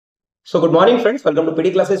So good morning friends, welcome to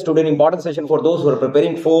PD classes. Today an important session for those who are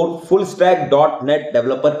preparing for full stack .NET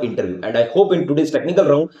developer interview, and I hope in today's technical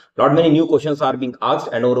round not many new questions are being asked,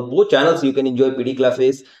 and over both channels you can enjoy PD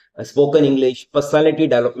classes, spoken English, personality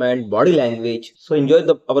development, body language. So enjoy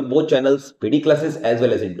our both channels PD classes as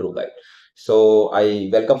well as intro guide. So I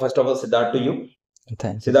welcome first of all Siddharth to you.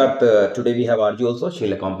 Thank Siddharth, today we have Arju also.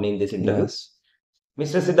 She'll accompany in this interview. Yes.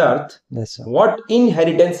 Mr. Siddharth, Yes, sir. what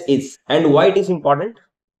inheritance is and why it is important?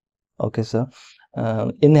 Okay, sir.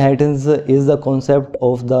 Inheritance is the concept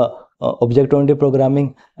of the object-oriented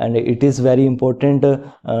programming, and it is very important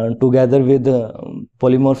together with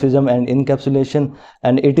polymorphism and encapsulation,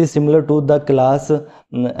 and it is similar to the class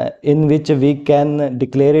in which we can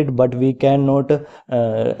declare it, but we cannot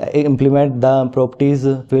implement the properties,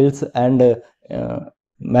 fields, and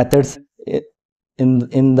methods in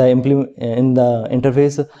the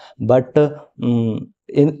interface, but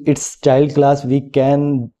in its child class we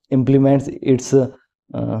can implement its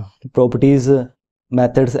properties,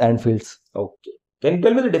 methods, and fields. Okay. Can you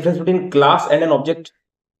tell me the difference between class and an object?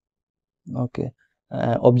 Okay.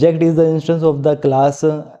 Object is the instance of the class,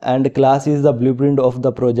 and class is the blueprint of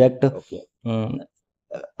the project. Okay.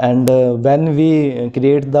 And when we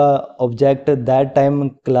create the object, that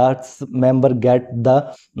time class member get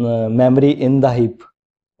the memory in the heap.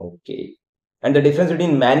 Okay. And the difference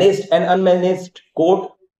between managed and unmanaged code?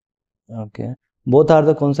 Okay. Both are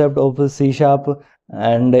the concept of C#,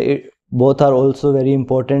 and both are also very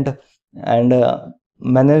important. And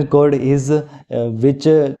managed code is which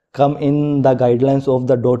come in the guidelines of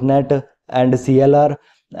the .NET and CLR,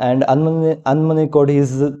 and unmanaged code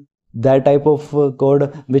is that type of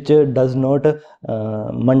code which does not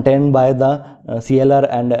maintained by the CLR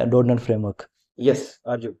and .NET framework. Yes,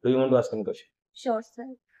 Arju, do you want to ask any question? Sure, sir.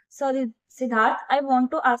 So Siddharth, I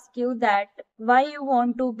want to ask you that why you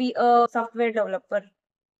want to be a software developer?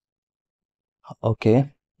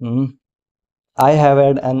 Okay. I have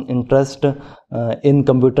had an interest in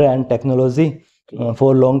computer and technology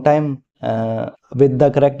for a long time. With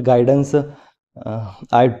the correct guidance,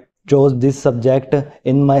 I chose this subject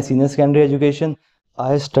in my senior secondary education.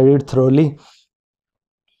 I studied thoroughly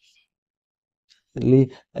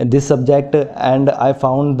this subject, and I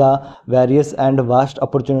found the various and vast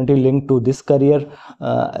opportunity linked to this career.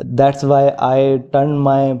 That's why I turned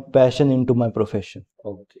my passion into my profession.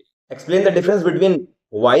 Okay. Explain the difference between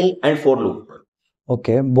while and for loop.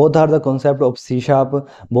 Okay, both are the concept of C#.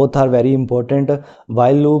 Both are very important.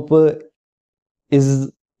 While loop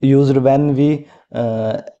is used when we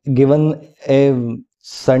given a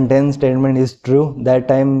sentence statement is true, that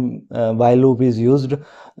time while loop is used,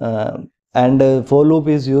 and for loop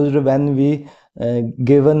is used when we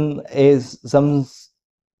given some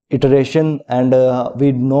iteration, and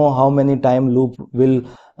we know how many time loop will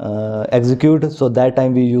execute, so that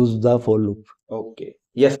time we use the for loop. Okay.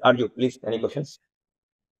 Yes, Arju, please, any questions?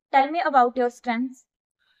 Tell me about your strengths.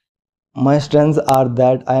 My strengths are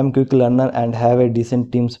that I am quick learner and have a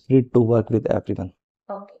decent team spirit to work with everyone.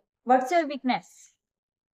 Okay. What's your weakness?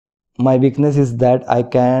 My weakness is that I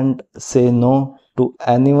can't say no to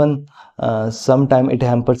anyone. Sometimes it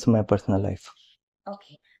hampers my personal life.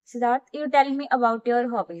 Okay. Siddharth, you tell me about your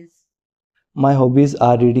hobbies. My hobbies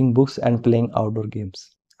are reading books and playing outdoor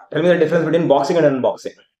games. Tell me the difference between boxing and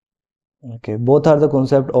unboxing. Okay, both are the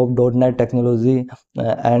concept of .NET technology,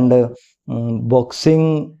 and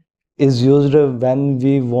boxing is used when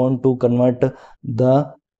we want to convert the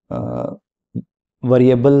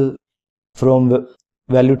variable from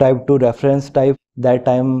value type to reference type. That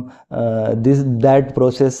time that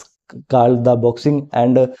process called the boxing,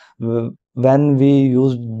 and when we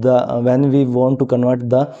want to convert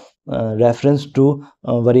the reference to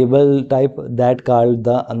variable type, that called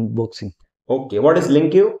the unboxing. Okay, what is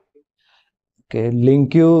link queue? Okay,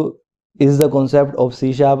 link queue is the concept of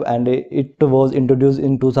C#, and it was introduced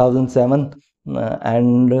in 2007.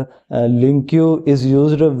 And link queue is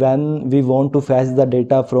used when we want to fetch the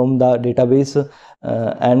data from the database,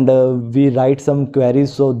 and we write some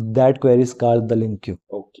queries, so that query is called the link queue.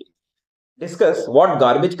 Okay. Discuss what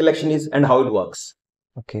garbage collection is and how it works.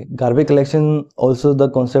 Okay, garbage collection also the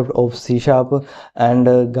concept of C#,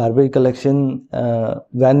 and garbage collection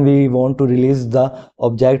when we want to release the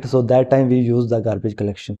object, so that time we use the garbage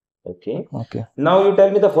collection. Okay. Okay. Now you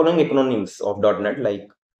tell me the following acronyms of .NET, like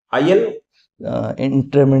IL,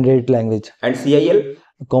 intermediate language, and CIL,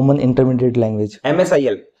 common intermediate language,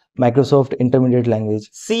 MSIL, Microsoft intermediate language,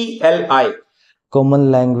 CLI,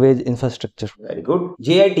 common language infrastructure. Very good.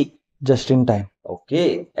 JIT, just in time.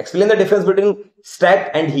 Okay. Explain the difference between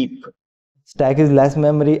stack and heap. Stack is less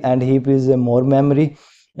memory and heap is more memory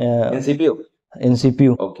in CPU. In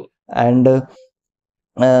CPU. Okay. And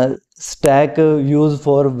Stack used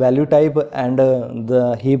for value type, and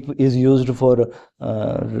the heap is used for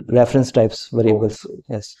reference types variables.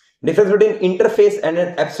 Yes. Difference between interface and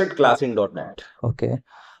an abstract class in .NET. Okay.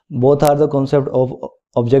 Both are the concept of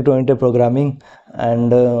object-oriented programming,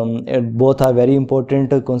 and both are very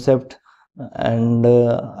important concept. And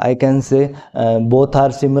I can say both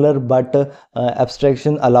are similar, but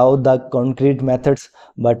abstraction allow the concrete methods,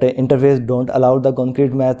 but interface don't allow the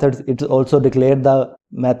concrete methods. It also declare the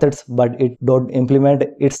methods, but it don't implement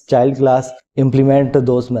its child class implement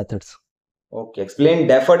those methods. Okay, explain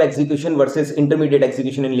deferred execution versus intermediate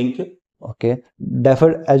execution in LinkedIn. Okay,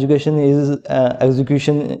 deferred execution is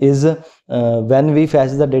when we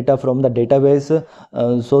fetch the data from the database,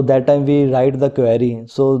 so that time we write the query.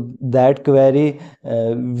 So that query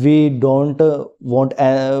we don't want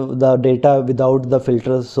the data without the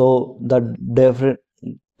filters. So the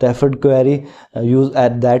deferred query use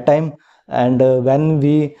at that time, and when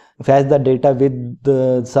we fetch the data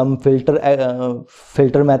with some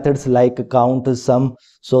filter methods like count, sum,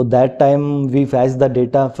 so that time we fetch the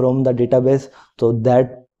data from the database, so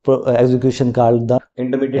that execution called the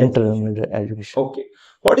intermediate execution. Okay,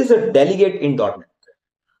 what is a delegate in .NET?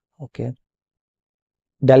 Okay,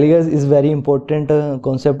 delegates is very important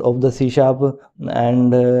concept of the C#,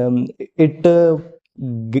 and it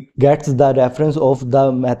gets the reference of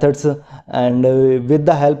the methods, and with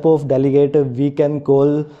the help of delegate we can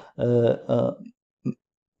call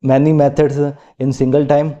many methods in single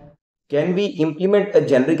time. Can we implement a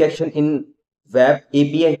generic action in web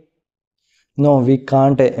API? No, we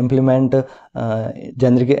can't implement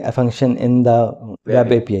generic function in the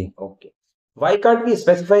web API. Okay. Why can't we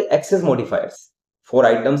specify access modifiers for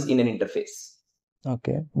items in an interface?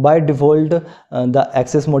 Okay. By default, the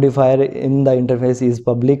access modifier in the interface is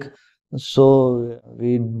public, so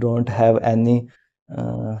we don't have any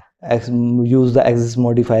use the access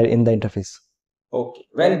modifier in the interface. Okay.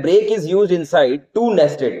 When break is used inside two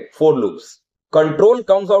nested for loops, control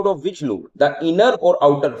comes out of which loop? The inner or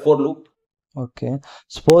outer for loop? Okay,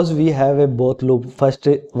 suppose we have a both loop. First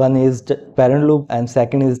one is parent loop and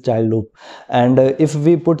second is child loop, and if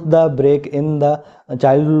we put the break in the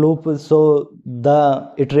child loop, so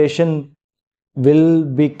the iteration will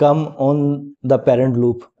become on the parent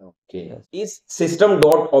loop. Okay. Is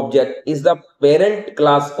system.object is the parent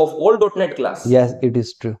class of all .NET class? Yes, it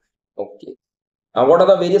is true. Okay. What are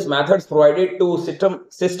the various methods provided to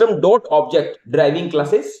system.object driving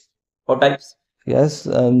classes or types? Yes,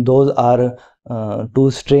 those are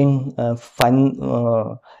toString,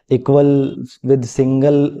 equal with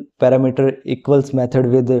single parameter, equals method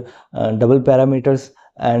with double parameters,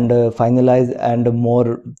 and finalize, and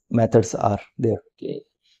more methods are there. Okay.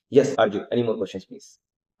 Yes, Arjun, any more questions, please?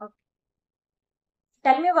 Okay.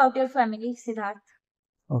 Tell me about your family, Siddharth.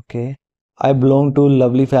 Okay. I belong to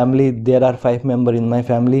lovely family. There are 5 members in my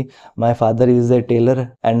family. My father is a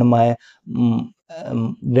tailor, and my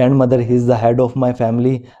grandmother is the head of my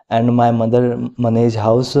family, and my mother manage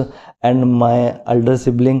house, and my elder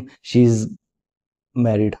sibling, she's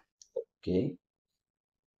married. Okay.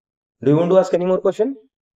 Do you want to ask any more question?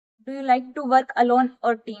 Do you like to work alone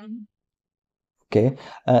or team? Okay,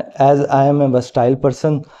 as I am a versatile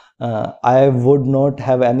person, I would not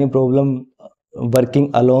have any problem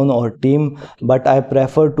working alone or team, but I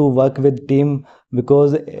prefer to work with team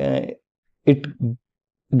because it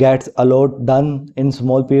gets a lot done in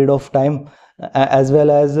small period of time, as well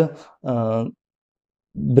as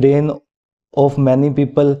brain of many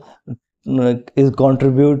people is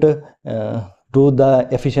contribute to the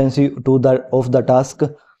efficiency to the of the task,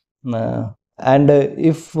 and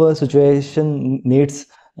if situation needs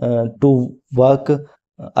to work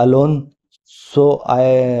alone, so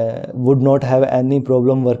I would not have any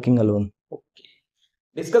problem working alone. Okay.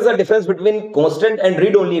 Discuss the difference between constant and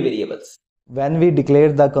read-only variables. When we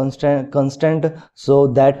declare the constant, so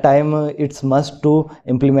that time it's must to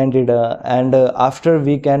implement it, and after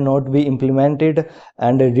we cannot be implemented,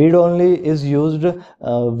 and read only is used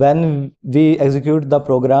when we execute the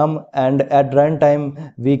program, and at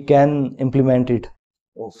runtime we can implement it.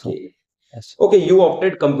 Okay. So, yes. Okay, you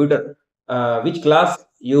opted computer. Which class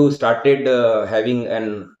you started having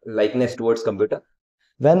an likeness towards computer?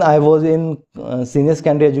 When I was in senior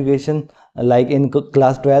secondary education, like in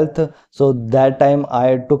class 12th, so that time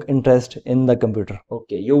I took interest in the computer.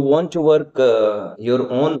 Okay, you want to work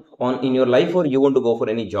your own on in your life, or you want to go for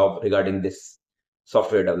any job regarding this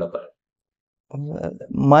software developer?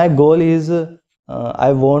 My goal is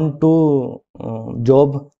I want to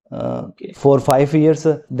job for 5 years,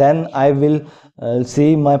 then I will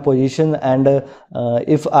see my position, and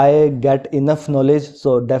if I get enough knowledge,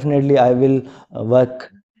 so definitely I will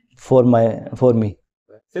work for me.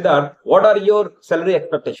 Siddharth, what are your salary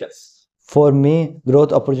expectations? For me,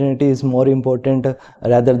 growth opportunity is more important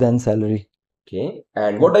rather than salary. Okay.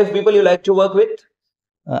 And what type of people you like to work with?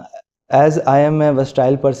 Uh, as I am a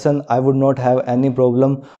versatile person, I would not have any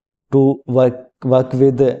problem to work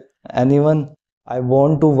with anyone. I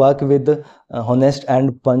want to work with honest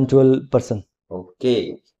and punctual person.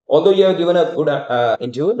 Okay. Although you have given a good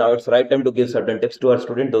interview, now it's right time to give certain tips to our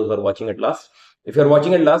students, those who are watching at last. If you are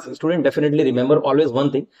watching at last, student, definitely remember always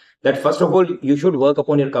one thing, that first of all, you should work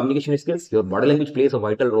upon your communication skills. Your body language plays a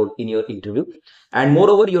vital role in your interview. And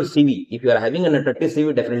moreover, your CV. If you are having an attractive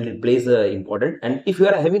CV, definitely it plays important. And if you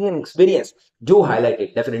are having an experience, do highlight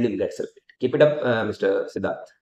it. Definitely will get selected. Keep it up, Mr. Siddharth.